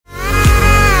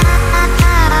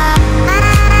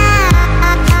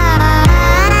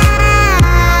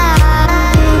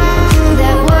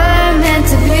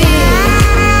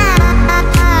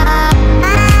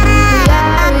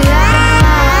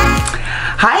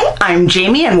I'm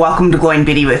Jamie and welcome to Glowing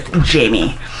Beauty with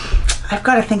Jamie. I've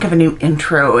got to think of a new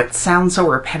intro. It sounds so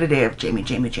repetitive.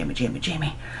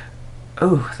 Jamie.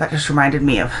 Oh, that just reminded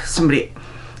me of somebody.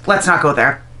 Let's not go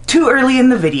there. Too early in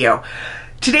the video.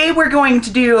 Today we're going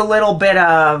to do a little bit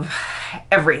of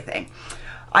everything.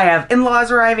 I have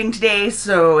in-laws arriving today,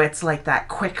 so it's like that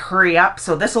quick hurry up.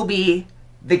 So this will be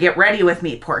the get ready with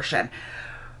me portion.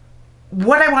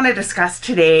 What I want to discuss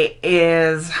today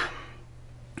is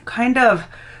kind of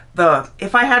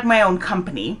if I had my own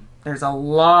company. There's a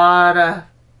lot of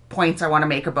points I want to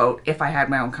make about if I had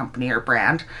my own company or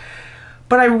brand.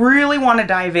 But I really want to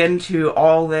dive into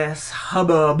all this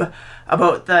hubbub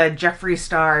about the Jeffree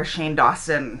Star, Shane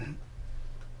Dawson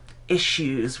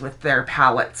issues with their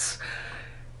palettes.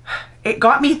 It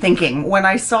got me thinking when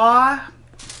I saw,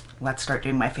 let's start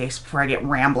doing my face before I get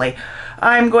rambly.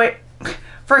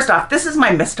 First off, this is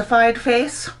my mystified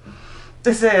face.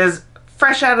 This is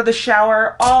fresh out of the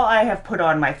shower. All I have put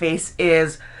on my face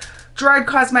is Gerard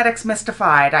Cosmetics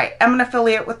Mystified. I am an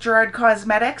affiliate with Gerard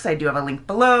Cosmetics. I do have a link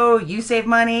below. You save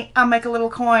money, I'll make a little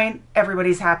coin.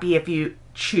 Everybody's happy if you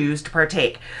choose to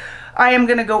partake. I am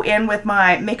gonna go in with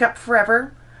my Makeup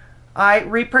Forever. I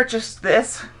repurchased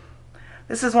this.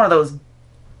 This is one of those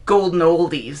golden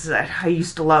oldies that I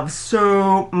used to love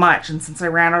so much, and since I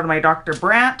ran out of my Dr.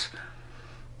 Brandt,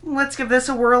 let's give this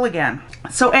a whirl again.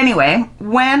 So anyway,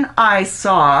 when I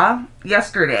saw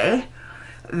yesterday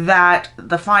that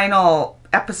the final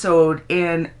episode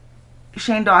in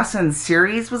Shane Dawson's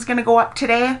series was going to go up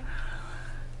today,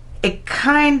 it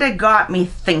kind of got me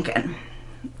thinking.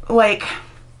 Like,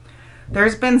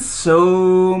 there's been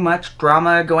so much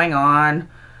drama going on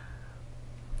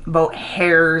about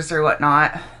hairs or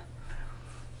whatnot.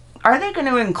 Are they going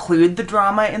to include the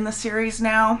drama in the series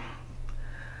now?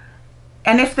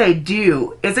 And if they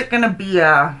do, is it going to be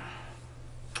a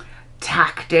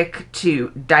tactic to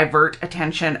divert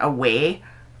attention away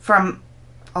from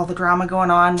all the drama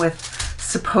going on with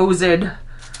supposed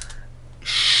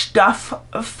stuff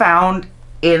found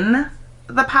in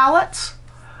the palettes?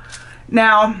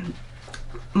 Now,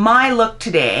 my look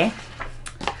today,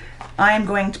 I am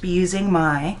going to be using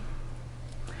my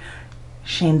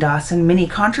Shane Dawson Mini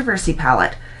Controversy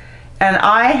palette. And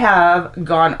I have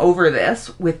gone over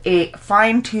this with a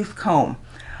fine-tooth comb.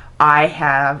 I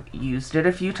have used it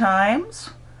a few times,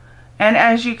 and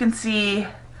as you can see,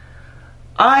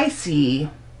 I see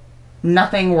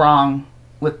nothing wrong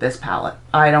with this palette.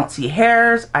 I don't see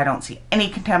hairs, I don't see any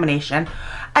contamination.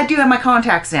 I do have my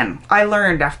contacts in. I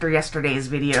learned after yesterday's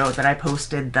video that I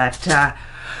posted that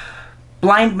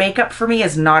blind makeup for me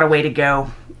is not a way to go.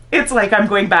 It's like I'm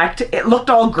going back to, it looked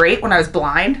all great when I was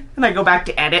blind, and I go back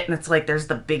to edit and it's like there's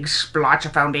the big splotch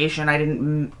of foundation I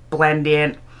didn't blend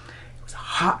in. It was a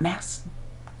hot mess.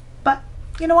 But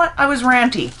you know what? I was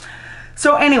ranty.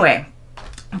 So anyway,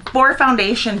 for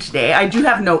foundation today, I do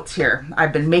have notes here.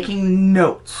 I've been making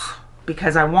notes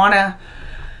because I want to,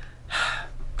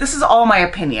 this is all my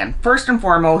opinion. First and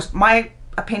foremost, my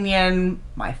opinion,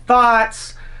 my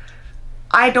thoughts.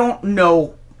 I don't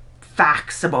know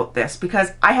facts about this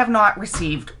because I have not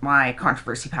received my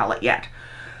controversy palette yet.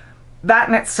 That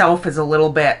in itself is a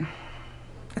little bit,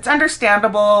 it's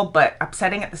understandable but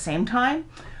upsetting at the same time.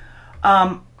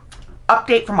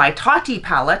 Update for my Tati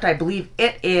palette, I believe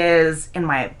it is in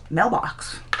my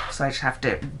mailbox, so I just have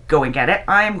to go and get it.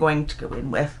 I am going to go in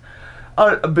with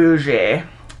a bougie,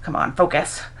 come on,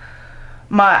 focus,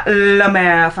 my La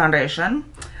Mer foundation.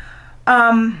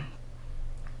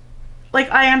 Like,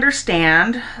 I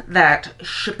understand that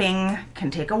shipping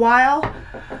can take a while,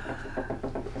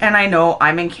 and I know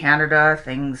I'm in Canada,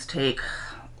 things take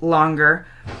longer.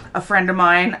 A friend of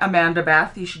mine, Amanda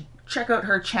Beth, you should check out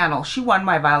her channel. She won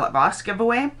my Violet Voss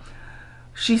giveaway.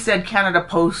 She said Canada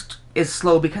Post is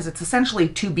slow because it's essentially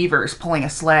two beavers pulling a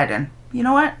sled, and you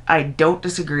know what? I don't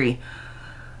disagree.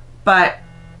 But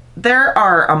there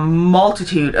are a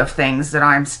multitude of things that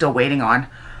I'm still waiting on.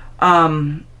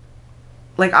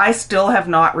 Like, I still have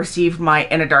not received my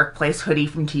In a Dark Place hoodie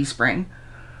from Teespring,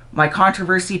 my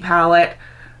Controversy palette,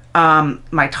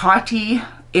 my Tati,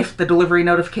 if the delivery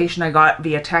notification I got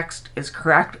via text is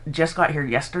correct, just got here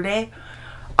yesterday.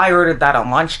 I ordered that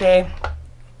on launch day.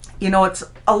 You know, it's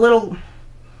a little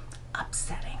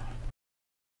upsetting.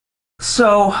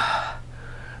 So,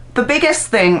 the biggest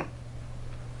thing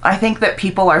I think that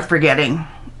people are forgetting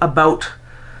about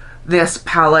this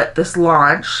palette, this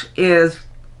launch, is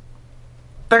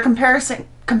they're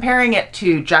comparing it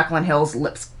to Jaclyn Hill's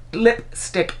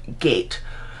Lipstick Gate.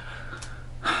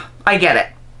 I get it.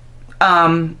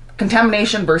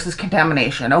 Contamination versus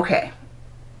contamination. Okay.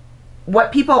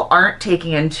 What people aren't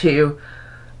taking into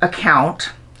account,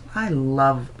 I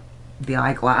love the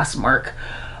eyeglass mark,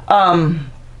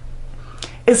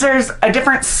 is there's a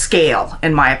different scale,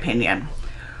 in my opinion.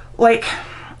 Like,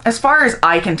 as far as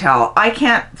I can tell, I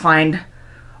can't find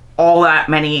all that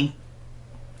many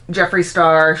Jeffree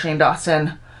Star, Shane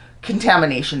Dawson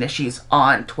contamination issues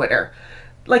on Twitter.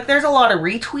 Like, there's a lot of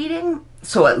retweeting,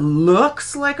 so it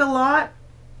looks like a lot,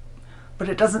 but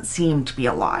it doesn't seem to be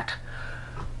a lot.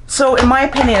 So in my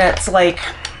opinion, it's like,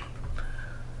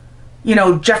 you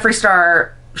know, Jeffree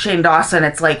Star, Shane Dawson,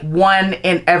 it's like 1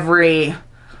 in every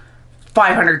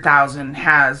 500,000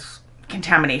 has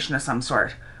contamination of some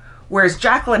sort. Whereas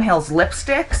Jaclyn Hill's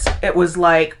lipsticks, it was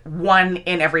like 1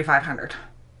 in every 500.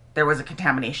 There was a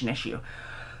contamination issue.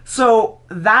 So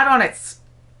that on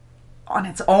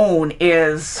its own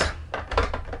is,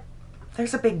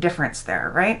 there's a big difference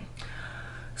there, right?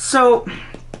 So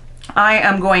I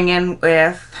am going in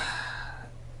with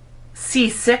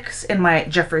C6 in my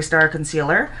Jeffree Star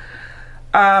concealer.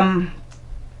 I'm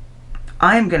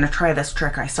gonna try this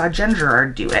trick. I saw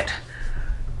Gerard do it.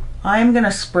 I'm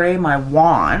gonna spray my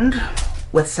wand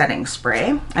with setting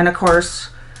spray, and of course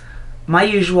my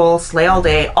usual Slay All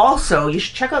Day. Also, you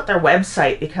should check out their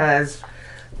website because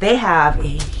they have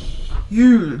a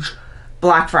huge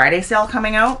Black Friday sale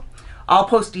coming out. I'll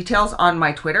post details on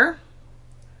my Twitter.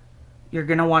 You're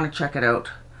gonna want to check it out.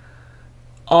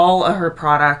 All of her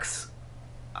products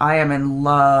I am in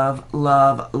love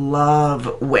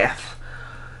with.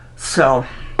 So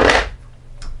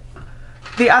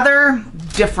the other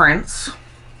difference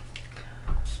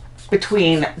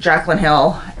between Jaclyn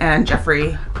Hill and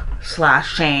Jeffree /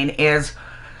 Shane is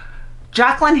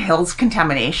Jaclyn Hill's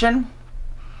contamination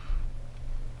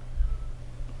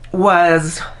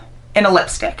was in a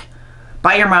lipstick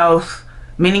by your mouth,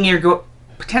 meaning you're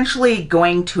potentially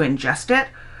going to ingest it.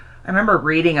 I remember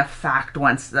reading a fact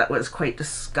once that was quite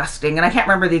disgusting, and I can't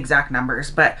remember the exact numbers,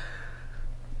 but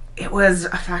it was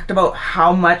a fact about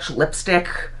how much lipstick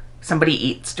somebody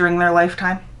eats during their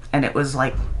lifetime, and it was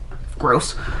like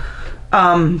gross.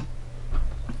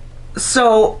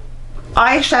 So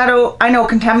eyeshadow, I know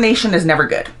contamination is never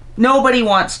good. Nobody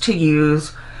wants to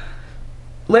use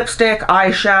lipstick,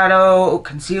 eyeshadow,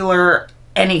 concealer,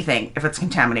 anything if it's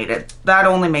contaminated. That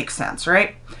only makes sense,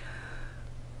 right?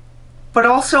 But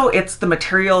also it's the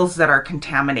materials that are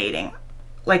contaminating.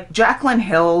 Like Jaclyn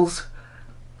Hill's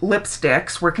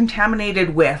lipsticks were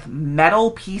contaminated with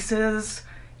metal pieces,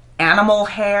 animal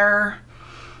hair,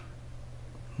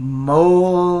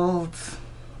 molds,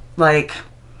 like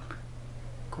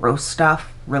gross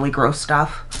stuff, really gross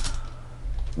stuff.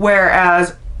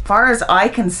 Whereas, far as I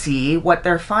can see, what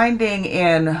they're finding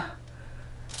in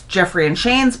Jeffree and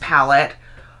Shane's palette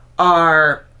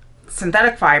are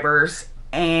synthetic fibers,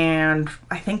 and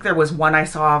I think there was one I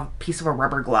saw, a piece of a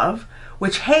rubber glove,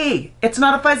 which, hey, it's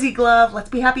not a fuzzy glove. Let's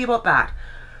be happy about that.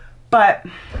 But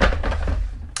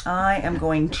I am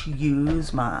going to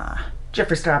use my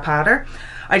Jeffree Star powder.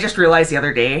 I just realized the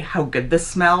other day how good this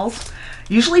smells.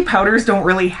 Usually powders don't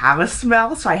really have a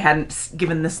smell, so I hadn't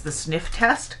given this the sniff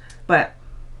test, but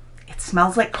it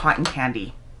smells like cotton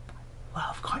candy.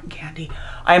 Love cotton candy.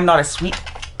 I am not a sweet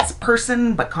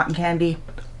person, but cotton candy,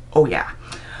 oh yeah.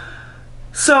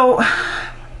 So,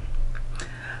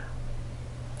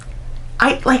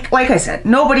 like I said,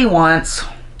 nobody wants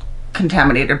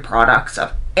contaminated products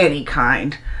of any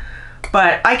kind.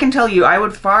 But I can tell you, I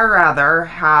would far rather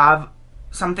have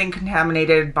something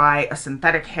contaminated by a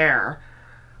synthetic hair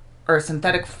or a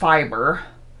synthetic fiber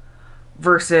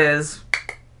versus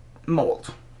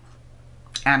mold,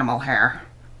 animal hair,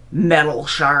 metal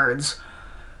shards.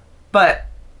 But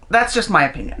that's just my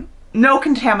opinion. No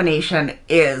contamination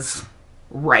is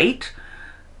right.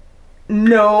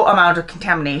 No amount of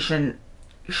contamination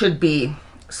should be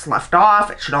sloughed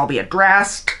off. It should all be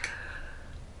addressed.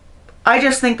 I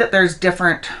just think that there's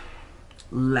different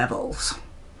levels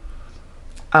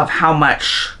of how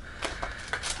much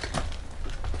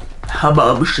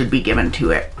hubbub should be given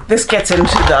to it. This gets into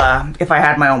the if I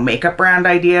had my own makeup brand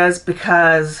ideas,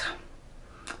 because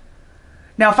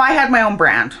now if I had my own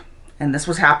brand and this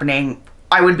was happening,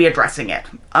 I would be addressing it.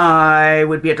 I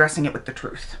would be addressing it with the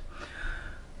truth.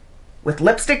 With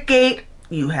Lipstick Gate,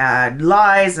 you had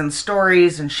lies and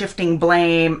stories and shifting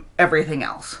blame, everything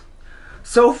else.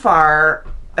 So far,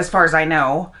 as far as I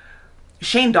know,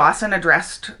 Shane Dawson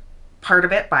addressed part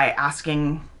of it by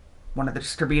asking one of the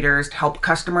distributors to help a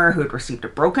customer who had received a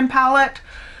broken palette.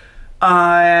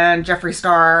 And Jeffree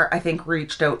Star, I think,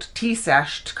 reached out to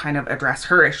T-Sesh to kind of address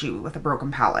her issue with a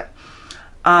broken palette.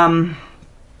 I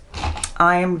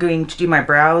am going to do my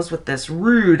brows with this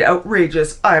rude,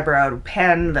 outrageous eyebrow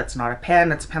pen. That's not a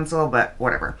pen, it's a pencil, but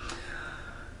whatever.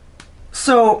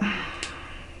 So,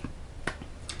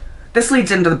 this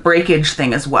leads into the breakage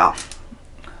thing as well.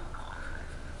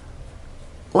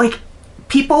 Like,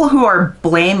 people who are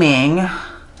blaming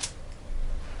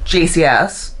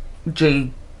JCS,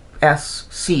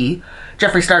 JSC,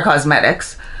 Jeffree Star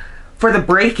Cosmetics, for the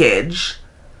breakage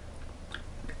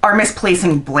are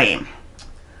misplacing blame.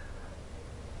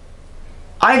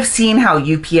 I've seen how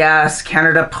UPS,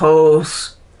 Canada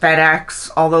Post,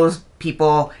 FedEx, all those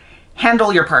people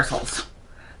handle your parcels.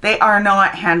 They are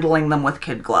not handling them with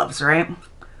kid gloves, right?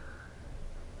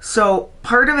 So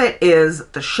part of it is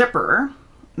the shipper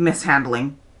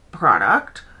mishandling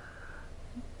product,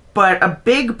 but a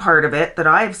big part of it that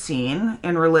I've seen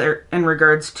in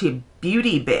regards to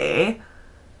Beauty Bay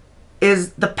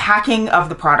is the packing of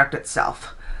the product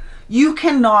itself. You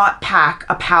cannot pack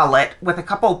a palette with a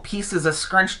couple pieces of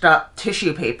scrunched up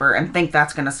tissue paper and think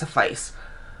that's going to suffice.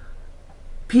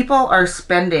 People are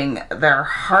spending their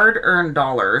hard-earned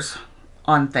dollars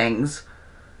on things,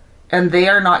 and they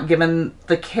are not given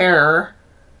the care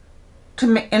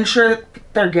to ensure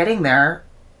that they're getting there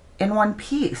in one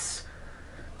piece.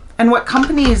 And what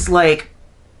companies like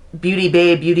Beauty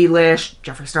Bay, Beautylish,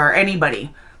 Jeffree Star,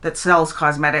 anybody that sells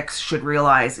cosmetics should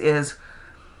realize is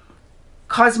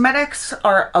cosmetics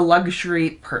are a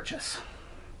luxury purchase.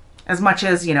 As much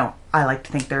as, you know, I like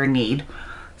to think they're a need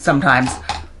sometimes.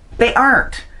 They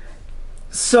aren't.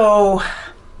 So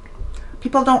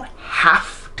people don't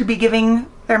have to be giving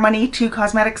their money to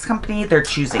cosmetics company, they're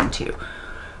choosing to.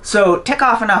 So tick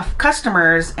off enough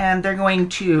customers and they're going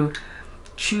to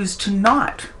choose to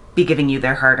not be giving you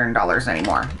their hard-earned dollars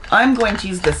anymore. I'm going to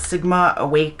use the Sigma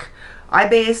Awake Eye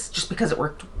Base just because it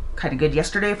worked kind of good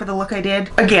yesterday for the look I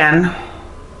did. Again,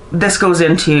 this goes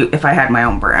into if I had my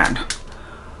own brand.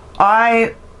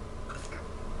 I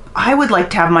would like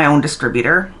to have my own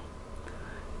distributor.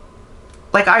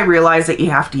 Like, I realize that you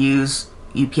have to use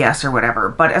UPS or whatever,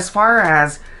 but as far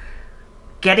as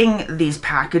getting these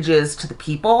packages to the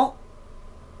people,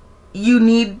 you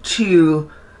need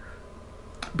to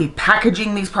be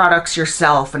packaging these products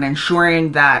yourself and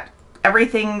ensuring that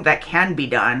everything that can be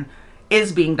done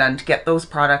is being done to get those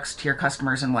products to your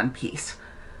customers in one piece.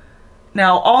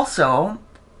 Now also,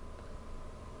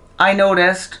 I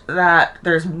noticed that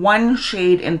there's one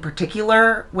shade in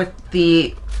particular with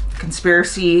the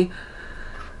Conspiracy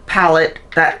palette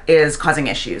that is causing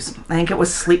issues. I think it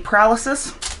was sleep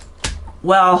paralysis.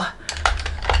 Well,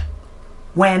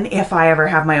 if I ever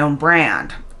have my own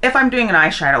brand, if I'm doing an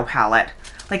eyeshadow palette,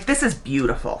 like, this is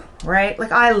beautiful, right?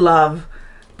 Like, I love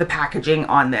the packaging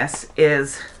on this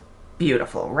is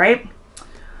beautiful, right?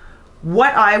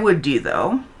 What I would do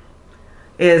though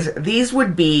is these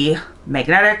would be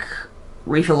magnetic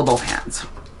refillable pans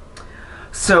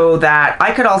so that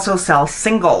I could also sell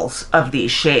singles of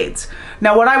these shades.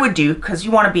 Now what I would do, because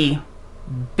you want to be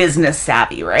business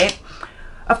savvy, right?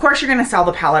 Of course you're going to sell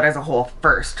the palette as a whole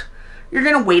first. You're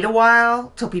going to wait a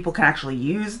while till people can actually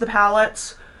use the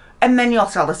palettes, and then you'll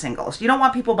sell the singles. You don't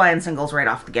want people buying singles right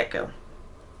off the get-go,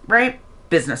 right?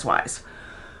 Business-wise.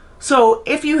 So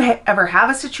if you ever have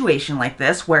a situation like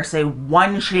this where, say,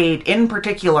 one shade in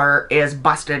particular is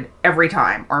busted every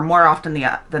time or more often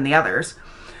than the others,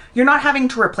 you're not having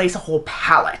to replace a whole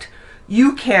palette.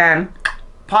 You can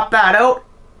pop that out,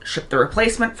 ship the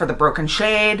replacement for the broken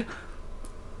shade.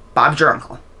 Bob's your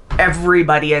uncle.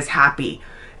 Everybody is happy.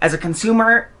 As a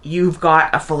consumer, you've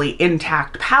got a fully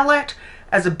intact palette.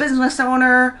 As a business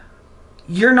owner,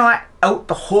 you're not out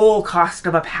the whole cost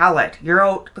of a palette. You're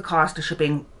out the cost of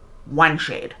shipping one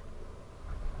shade.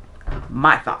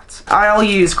 My thoughts. I'll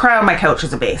use Cry on My Couch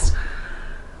as a base.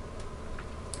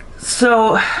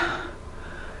 So,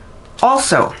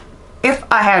 also, if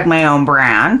I had my own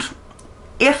brand,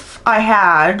 if I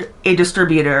had a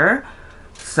distributor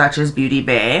such as Beauty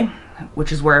Bay,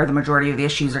 which is where the majority of the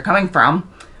issues are coming from,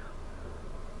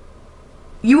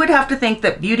 you would have to think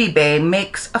that Beauty Bay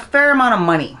makes a fair amount of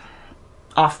money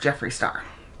off Jeffree Star,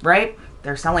 right?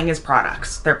 They're selling his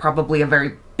products. They're probably a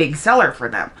very big seller for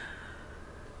them.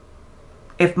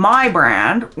 If my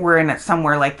brand were in it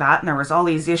somewhere like that and there was all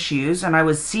these issues and I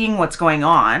was seeing what's going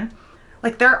on,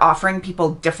 like, they're offering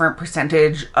people different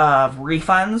percentage of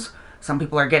refunds. Some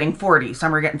people are getting 40,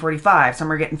 some are getting 45,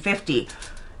 some are getting 50.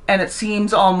 And it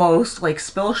seems almost like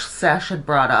Spill Sesh had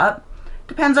brought up,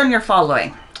 depends on your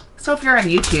following. So if you're on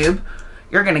YouTube,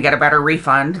 you're going to get a better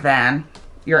refund than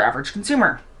your average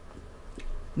consumer.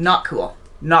 Not cool.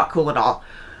 Not cool at all.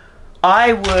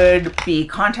 I would be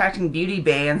contacting Beauty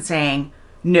Bay and saying,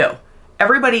 no,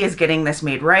 everybody is getting this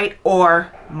made right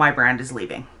or my brand is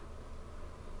leaving.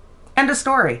 End of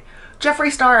story.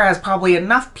 Jeffree Star has probably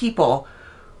enough people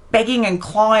begging and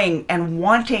clawing and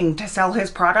wanting to sell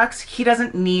his products. He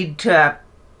doesn't need to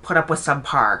put up with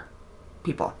subpar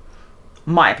people.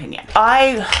 My opinion.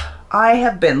 I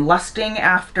have been lusting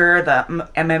after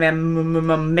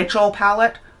the Mitchell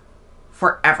palette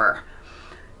forever.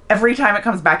 Every time it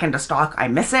comes back into stock, I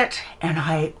miss it, and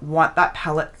I want that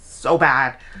palette so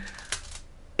bad.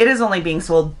 It is only being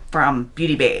sold from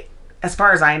Beauty Bay. As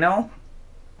far as I know,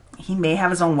 he may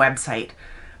have his own website,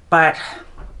 but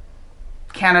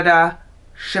Canada,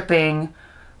 shipping,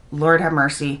 Lord have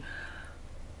mercy.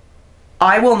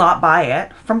 I will not buy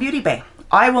it from Beauty Bay.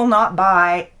 I will not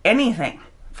buy anything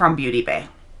from Beauty Bay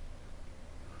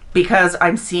because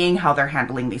I'm seeing how they're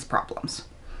handling these problems.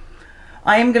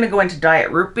 I am going to go into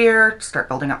diet root beer, start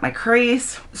building up my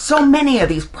crease. So many of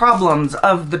these problems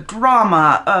of the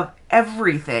drama of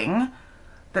everything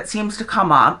that seems to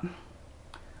come up,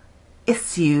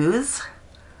 issues,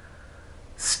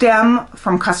 stem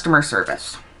from customer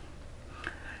service.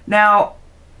 Now,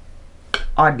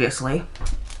 obviously,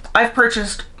 I've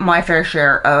purchased my fair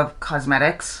share of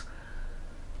cosmetics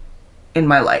in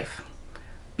my life.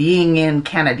 Being in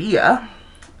Canada,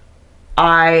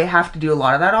 I have to do a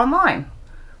lot of that online.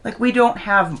 Like, we don't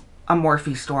have a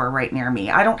Morphe store right near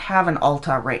me. I don't have an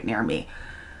Ulta right near me.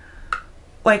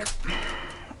 Like,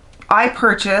 I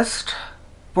purchased,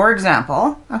 for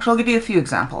example, actually I'll give you a few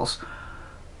examples.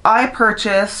 I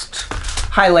purchased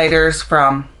highlighters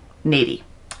from Nady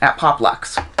at Pop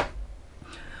Luxe.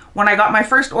 When I got my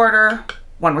first order,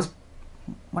 one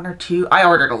or two, I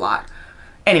ordered a lot.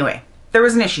 Anyway, there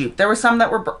was an issue. There were some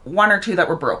that were, one or two that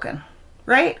were broken,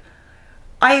 right?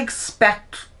 I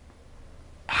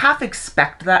half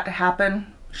expect that to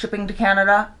happen shipping to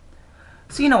Canada.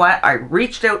 So you know what? I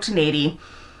reached out to Nady.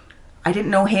 I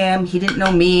didn't know him. He didn't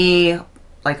know me.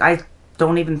 Like, I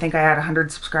don't even think I had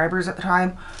 100 subscribers at the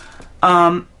time.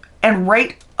 And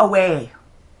right away,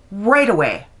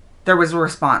 there was a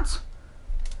response.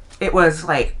 It was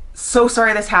like, so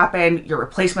sorry this happened. Your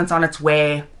replacement's on its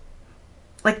way.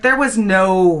 Like, there was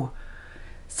no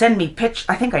send me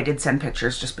I think I did send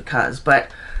pictures just because,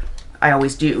 but I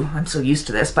always do. I'm so used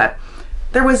to this, but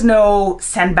there was no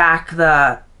send back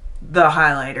the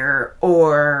highlighter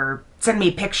or send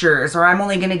me pictures or I'm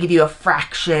only going to give you a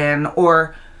fraction,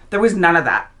 or there was none of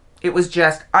that. It was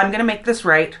just, I'm going to make this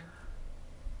right.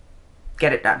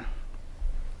 Get it done.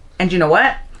 And you know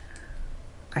what?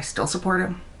 I still support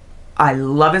him. I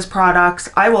love his products.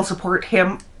 I will support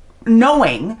him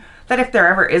knowing that if there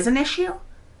ever is an issue,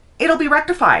 it'll be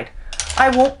rectified. I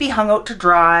won't be hung out to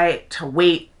dry, to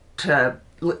wait, to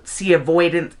see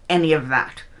avoidance, any of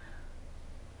that.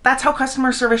 That's how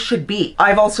customer service should be.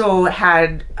 I've also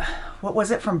had, what was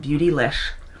it from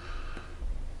Beautylish?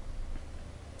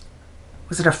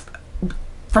 Was it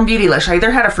from Beautylish? I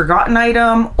either had a forgotten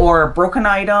item or a broken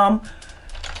item.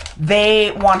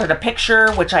 They wanted a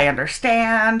picture, which I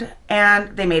understand,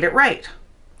 and they made it right.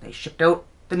 They shipped out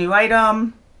the new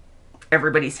item.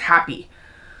 Everybody's happy.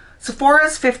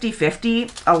 Sephora's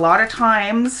 50-50. A lot of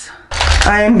times,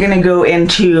 I'm going to go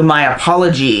into my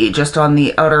apology just on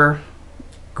the outer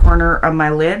corner of my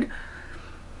lid.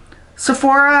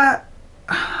 Sephora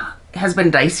has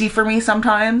been dicey for me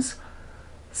sometimes.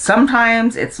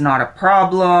 Sometimes it's not a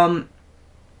problem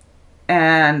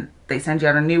and they send you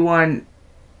out a new one.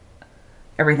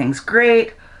 Everything's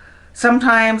great.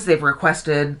 Sometimes they've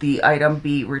requested the item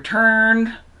be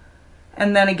returned.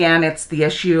 And then again, it's the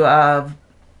issue of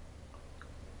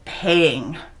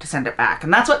paying to send it back.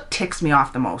 And that's what ticks me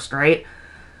off the most, right?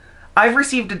 I've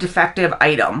received a defective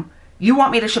item. You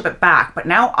want me to ship it back, but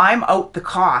now I'm out the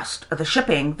cost of the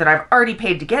shipping that I've already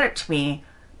paid to get it to me,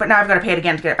 but now I've got to pay it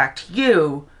again to get it back to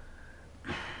you.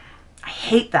 I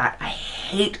hate that. I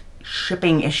hate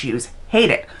shipping issues.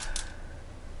 Hate it.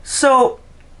 So,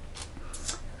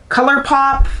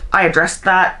 ColourPop, I addressed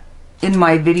that in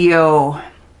my video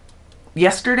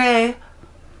yesterday,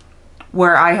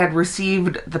 where I had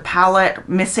received the palette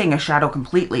missing a shadow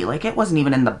completely. Like, it wasn't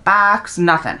even in the backs,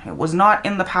 nothing. It was not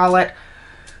in the palette.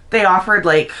 They offered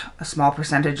like a small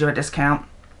percentage of a discount.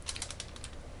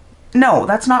 No,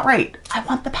 that's not right. I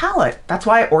want the palette. That's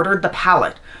why I ordered the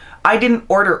palette. I didn't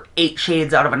order 8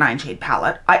 shades out of a 9-shade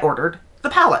palette. I ordered the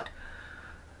palette.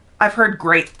 I've heard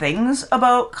great things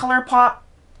about ColourPop.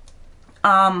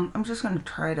 I'm just going to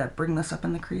try to bring this up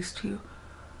in the crease too.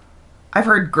 I've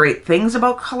heard great things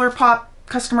about ColourPop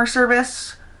customer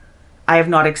service. I have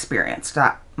not experienced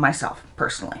that myself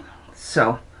personally.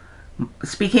 So,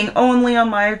 speaking only on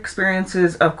my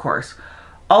experiences, of course.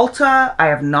 Ulta, I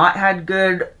have not had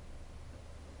good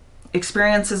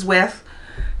experiences with.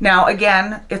 Now,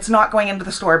 again, it's not going into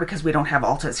the store because we don't have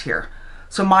Ultas here.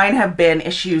 So mine have been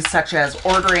issues such as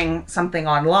ordering something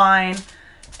online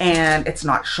and it's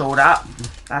not showed up.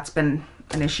 That's been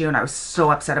an issue and I was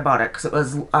so upset about it because it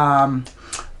was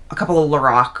a couple of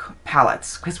Lorac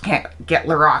palettes because we can't get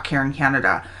Lorac here in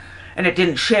Canada. And it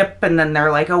didn't ship, and then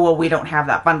they're like, oh, well, we don't have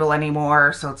that bundle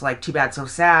anymore, so it's like, too bad, so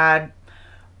sad.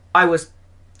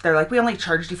 They're like, we only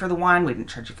charged you for the one, we didn't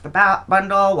charge you for the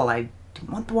bundle. Well, I didn't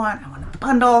want the one, I wanted the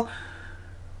bundle.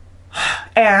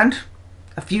 And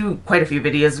quite a few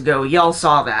videos ago, y'all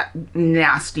saw that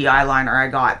nasty eyeliner I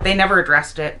got. They never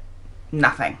addressed it,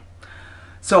 nothing.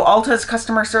 So Ulta's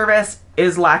customer service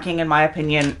is lacking, in my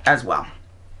opinion, as well.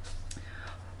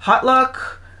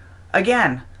 HauteLook,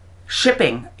 again,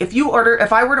 shipping. If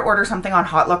I were to order something on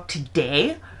HauteLook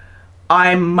today,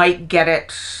 I might get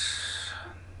it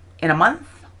in a month.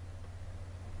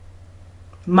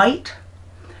 Might.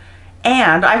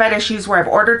 And I've had issues where I've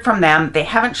ordered from them, they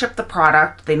haven't shipped the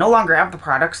product, they no longer have the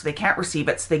product, so they can't receive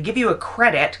it, so they give you a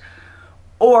credit,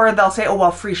 or they'll say, oh,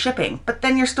 well, free shipping. But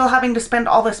then you're still having to spend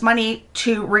all this money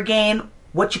to regain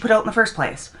what you put out in the first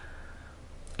place.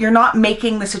 You're not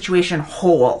making the situation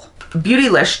whole.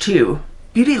 Beautylish too.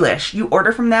 Beautylish, you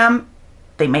order from them,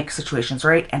 they make situations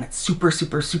right, and it's super,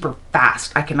 super, super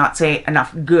fast. I cannot say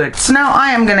enough good. So now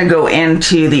I am gonna go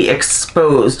into the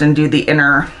exposed and do the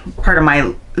inner part of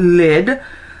my lid.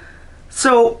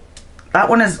 So that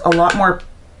one is a lot more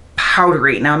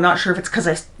powdery. Now I'm not sure if it's because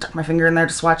I stuck my finger in there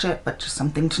to swatch it, but just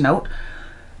something to note.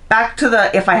 Back to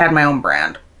the if I had my own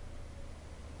brand.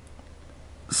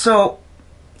 So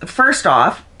first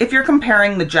off, if you're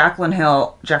comparing the Jaclyn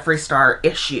Hill Jeffree Star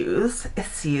issues,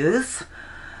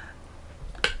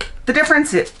 the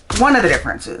difference is, one of the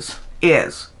differences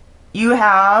is you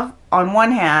have on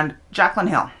one hand Jaclyn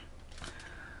Hill.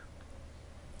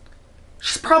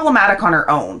 She's problematic on her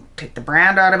own. Take the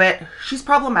brand out of it, she's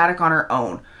problematic on her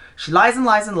own. She lies and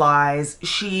lies and lies.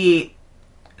 She's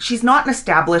not an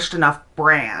established enough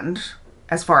brand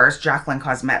as far as Jaclyn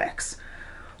Cosmetics.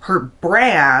 Her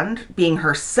brand, being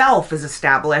herself, is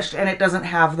established, and it doesn't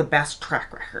have the best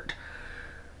track record.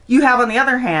 You have, on the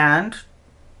other hand,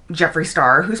 Jeffree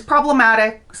Star, who's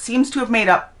problematic, seems to have made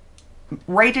up,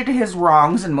 righted his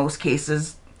wrongs in most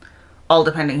cases, all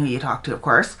depending who you talk to, of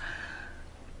course.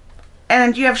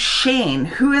 And you have Shane,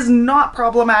 who is not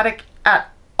problematic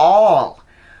at all.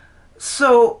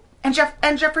 So, and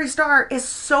Jeffree Star is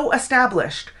so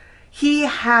established. He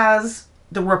has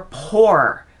the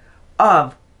rapport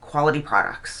of quality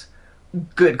products,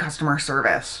 good customer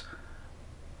service.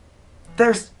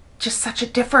 There's just such a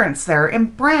difference there in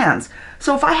brands.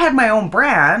 So if I had my own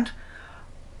brand,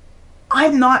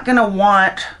 I'm not gonna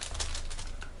want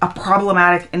a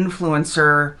problematic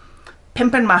influencer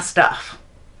pimping my stuff.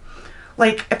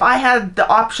 Like if I had the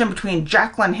option between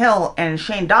Jaclyn Hill and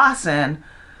Shane Dawson,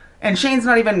 and Shane's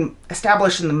not even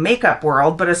established in the makeup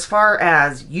world, but as far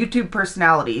as YouTube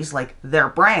personalities, like their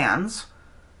brands,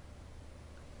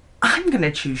 I'm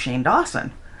gonna choose Shane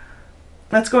Dawson.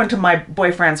 Let's go into my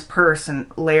boyfriend's purse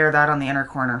and layer that on the inner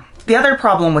corner. The other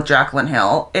problem with Jaclyn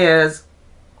Hill is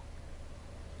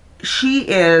she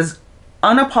is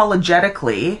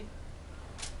unapologetically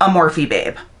a Morphe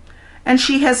babe. And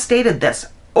she has stated this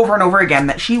over and over again,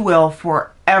 that she will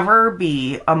forever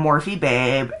be a Morphe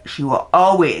babe. She will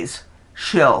always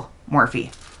shill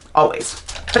Morphe. Always.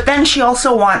 But then she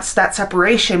also wants that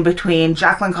separation between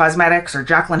Jaclyn Cosmetics or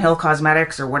Jaclyn Hill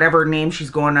Cosmetics or whatever name she's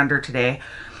going under today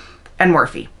and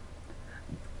Morphe.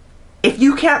 If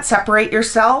you can't separate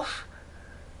yourself,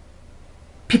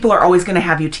 people are always going to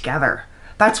have you together.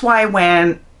 That's why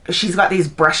when she's got these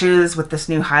brushes with this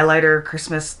new highlighter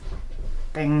Christmas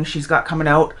thing she's got coming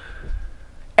out,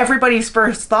 everybody's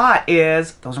first thought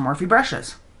is, those are Morphe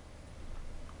brushes.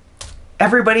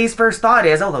 Everybody's first thought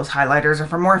is, oh, those highlighters are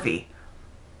from Morphe.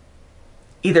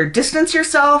 Either distance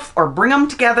yourself or bring them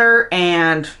together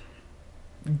and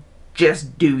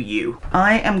just do you.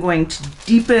 I am going to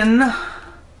deepen,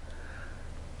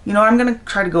 you know, I'm going to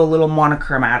try to go a little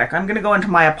monochromatic. I'm going to go into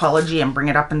my apology and bring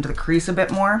it up into the crease a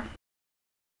bit more.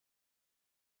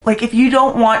 Like, if you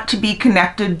don't want to be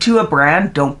connected to a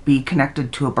brand, don't be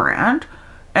connected to a brand.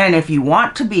 And if you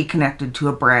want to be connected to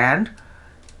a brand,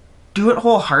 do it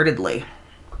wholeheartedly.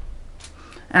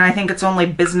 And I think it's only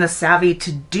business savvy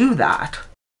to do that.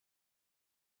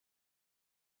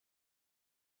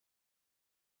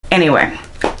 Anyway,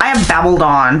 I have babbled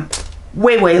on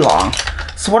way long.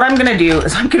 So what I'm gonna do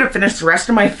is I'm gonna finish the rest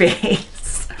of my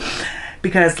face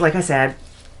because, like I said,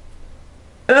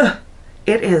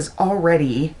 it is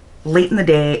already late in the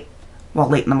day. Well,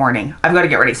 late in the morning. I've got to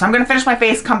get ready. So I'm going to finish my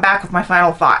face, come back with my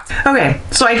final thoughts. Okay,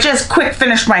 so I just quick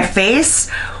finished my face.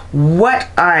 What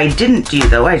I didn't do,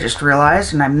 though, I just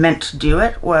realized, and I meant to do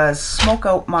it, was smoke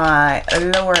out my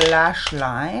lower lash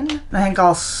line. I think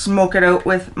I'll smoke it out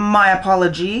with my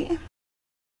apology.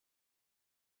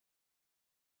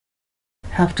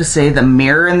 have to say the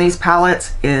mirror in these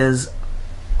palettes is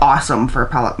awesome for a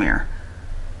palette mirror.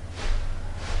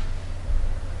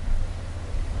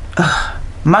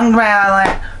 Among my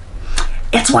eyeliner.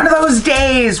 It's one of those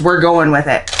days. We're going with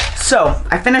it. So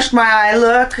I finished my eye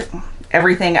look.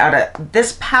 Everything out of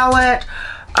this palette.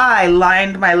 I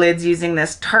lined my lids using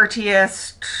this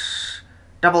Tarteist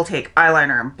Double Take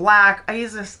eyeliner in black. I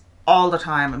use this all the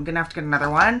time. I'm gonna have to get another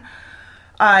one.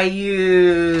 I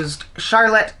used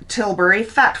Charlotte Tilbury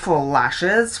Fatful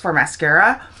Lashes for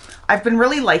mascara. I've been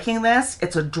really liking this.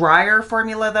 It's a drier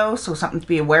formula though, so something to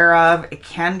be aware of. It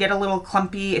can get a little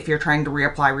clumpy if you're trying to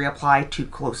reapply too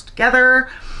close together.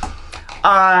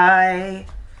 I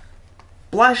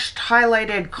blushed,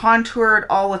 highlighted, contoured,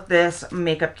 all with this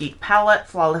Makeup Geek palette,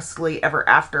 Flawlessly Ever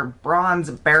After Bronze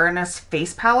Baroness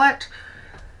face palette.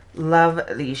 Love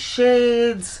these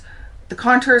shades. The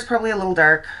contour is probably a little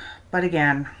dark, but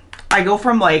again, I go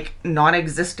from like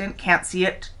non-existent, can't see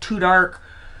it, too dark.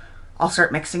 I'll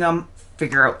start mixing them,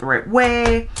 figure out the right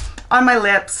way. On my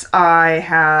lips, I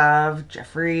have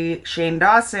Jeffree Shane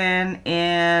Dawson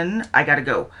in I Gotta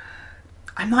Go.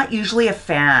 I'm not usually a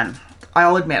fan.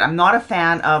 I'll admit, I'm not a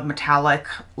fan of metallic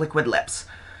liquid lips.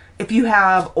 If you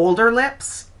have older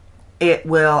lips, it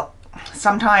will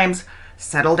sometimes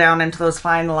settle down into those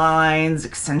fine lines,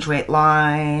 accentuate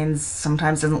lines,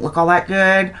 sometimes doesn't look all that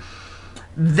good.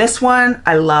 This one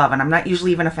I love, and I'm not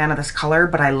usually even a fan of this color,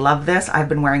 but I love this. I've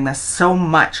been wearing this so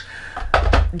much.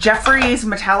 Jeffree's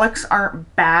metallics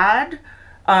aren't bad.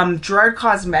 Gerard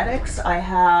Cosmetics, I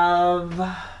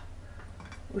have,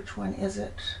 which one is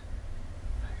it?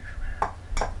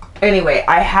 Anyway,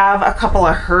 I have a couple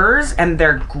of hers and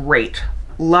they're great.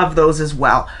 Love those as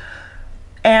well.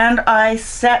 And I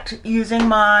set using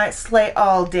my Slay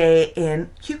All Day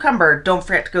in Cucumber. Don't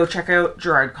forget to go check out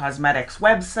Gerard Cosmetics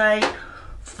website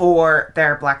for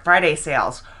their Black Friday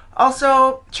sales.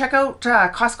 Also, check out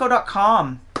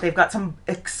Costco.com. They've got some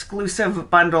exclusive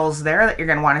bundles there that you're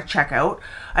going to want to check out.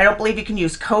 I don't believe you can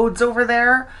use codes over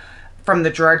there. From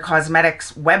the Gerard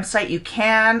Cosmetics website, you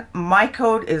can. My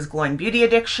code is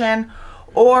GlowingBeautyAddiction,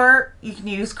 or you can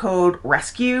use code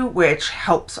RESCUE, which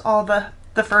helps all the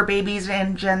fur babies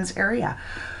in Jen's area.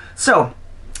 So,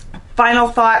 final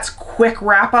thoughts, quick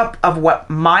wrap up of what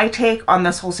my take on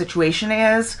this whole situation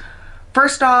is.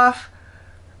 First off,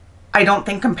 I don't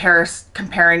think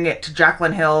comparing it to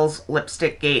Jaclyn Hill's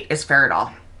Lipstick Gate is fair at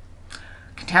all.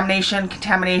 Contamination,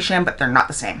 but they're not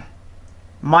the same.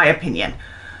 My opinion.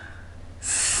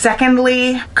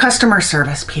 Secondly, customer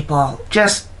service, people.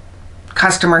 Just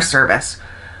customer service.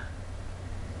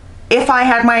 If I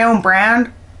had my own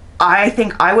brand, I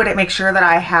think I would make sure that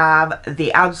I have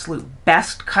the absolute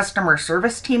best customer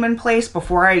service team in place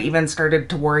before I even started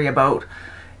to worry about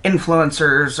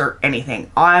influencers or anything.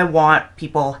 I want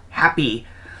people happy.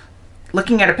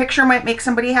 Looking at a picture might make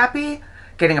somebody happy.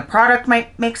 Getting a product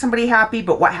might make somebody happy,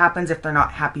 but what happens if they're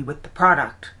not happy with the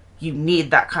product? You need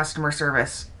that customer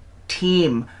service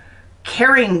team,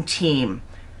 caring team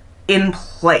in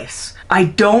place. I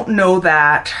don't know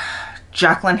that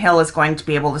Jaclyn Hill is going to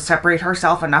be able to separate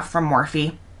herself enough from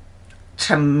Morphe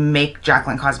to make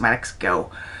Jaclyn Cosmetics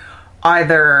go.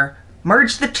 Either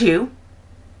merge the two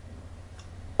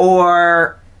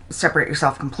or separate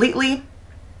yourself completely.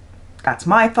 That's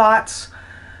my thoughts.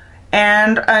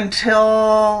 And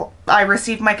until I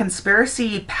receive my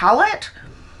conspiracy palette,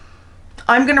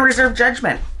 I'm going to reserve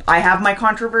judgment. I have my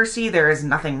controversy. There is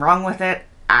nothing wrong with it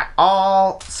at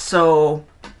all. So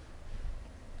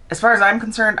as far as I'm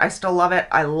concerned, I still love it.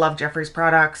 I love Jeffree's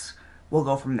products. We'll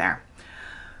go from there.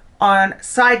 On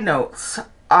side notes,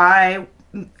 I'm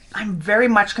very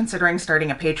much considering starting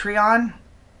a Patreon,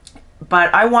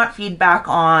 but I want feedback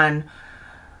on,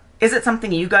 is it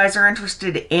something you guys are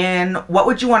interested in? What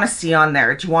would you want to see on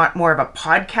there? Do you want more of a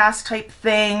podcast type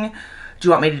thing? Do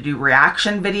you want me to do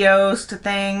reaction videos to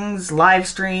things, live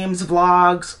streams,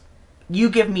 vlogs?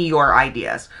 You give me your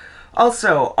ideas.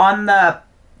 Also, on the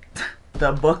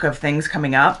book of things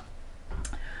coming up,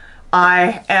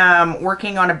 I am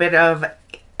working on a bit of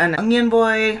an Onion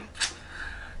Boy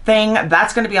thing.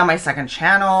 That's going to be on my second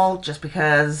channel just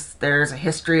because there's a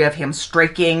history of him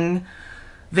striking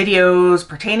videos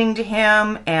pertaining to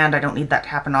him, and I don't need that to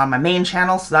happen on my main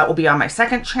channel, so that will be on my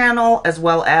second channel, as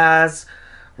well as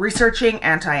researching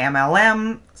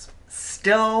anti-MLM.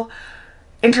 Still,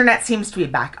 internet seems to be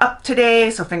back up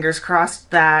today, so fingers crossed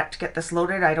that to get this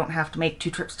loaded, I don't have to make 2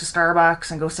 trips to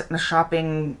Starbucks and go sit in a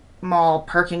shopping mall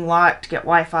parking lot to get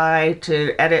Wi-Fi,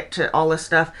 to edit, to all this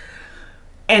stuff.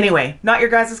 Anyway, not your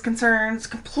guys' concerns,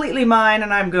 completely mine,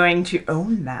 and I'm going to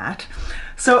own that.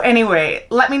 So anyway,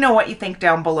 let me know what you think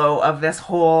down below of this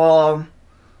whole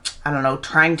I don't know,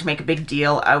 trying to make a big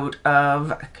deal out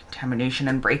of contamination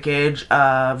and breakage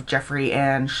of Jeffree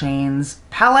and Shane's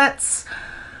palettes.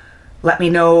 Let me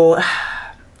know,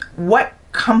 what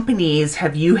companies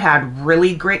have you had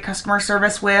really great customer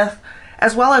service with,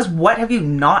 as well as what have you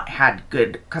not had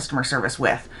good customer service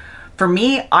with. For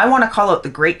me, I want to call out the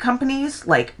great companies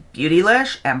like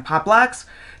Beautylish and Poplux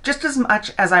just as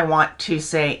much as I want to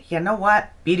say, you know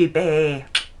what, Beauty Bay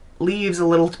leaves a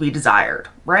little to be desired,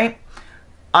 right?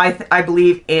 I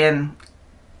believe in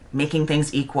making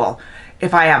things equal.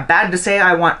 If I have bad to say,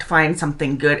 I want to find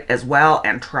something good as well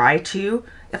and try to.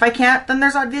 If I can't, then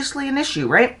there's obviously an issue,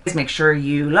 right? Please make sure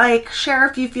you like, share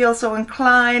if you feel so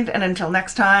inclined, and until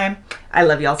next time, I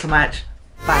love you all so much.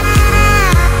 Bye.